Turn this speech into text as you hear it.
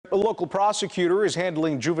A local prosecutor is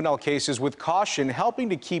handling juvenile cases with caution, helping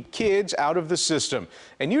to keep kids out of the system.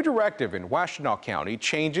 A new directive in Washtenaw County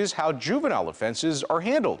changes how juvenile offenses are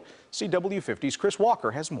handled. CW50's Chris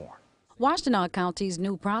Walker has more. Washtenaw County's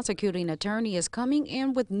new prosecuting attorney is coming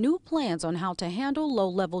in with new plans on how to handle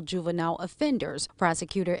low-level juvenile offenders.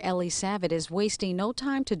 Prosecutor Eli Savit is wasting no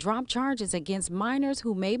time to drop charges against minors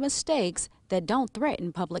who made mistakes that don't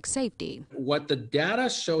threaten public safety. What the data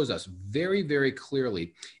shows us very, very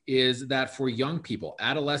clearly is that for young people,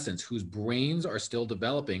 adolescents whose brains are still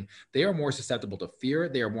developing, they are more susceptible to fear,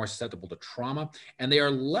 they are more susceptible to trauma, and they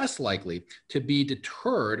are less likely to be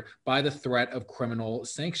deterred by the threat of criminal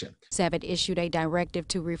sanction. Savit issued a directive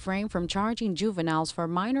to refrain from charging juveniles for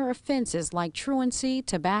minor offenses like truancy,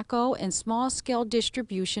 tobacco, and small-scale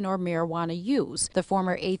distribution or marijuana use. The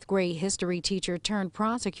former 8th grade history teacher turned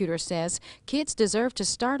prosecutor says kids deserve to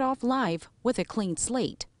start off life with a clean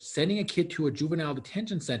slate. Sending a kid to a juvenile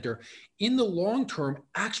detention center in the long term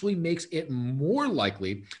actually makes it more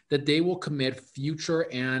likely that they will commit future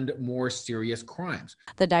and more serious crimes.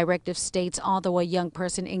 The directive states although a young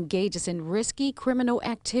person engages in risky criminal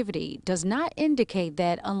activity does not indicate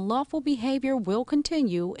that unlawful behavior will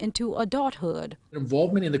continue into adulthood.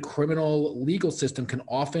 Involvement in the criminal legal system can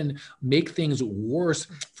often make things worse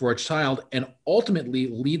for a child and ultimately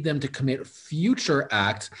lead them to commit future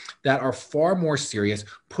acts that are far more serious,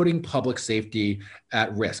 putting public safety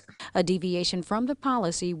at risk. A deviation from the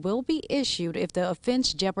policy will be issued if the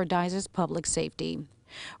offense jeopardizes public safety.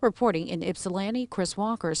 Reporting in Ypsilanti, Chris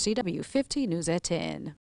Walker, CW50 News at 10.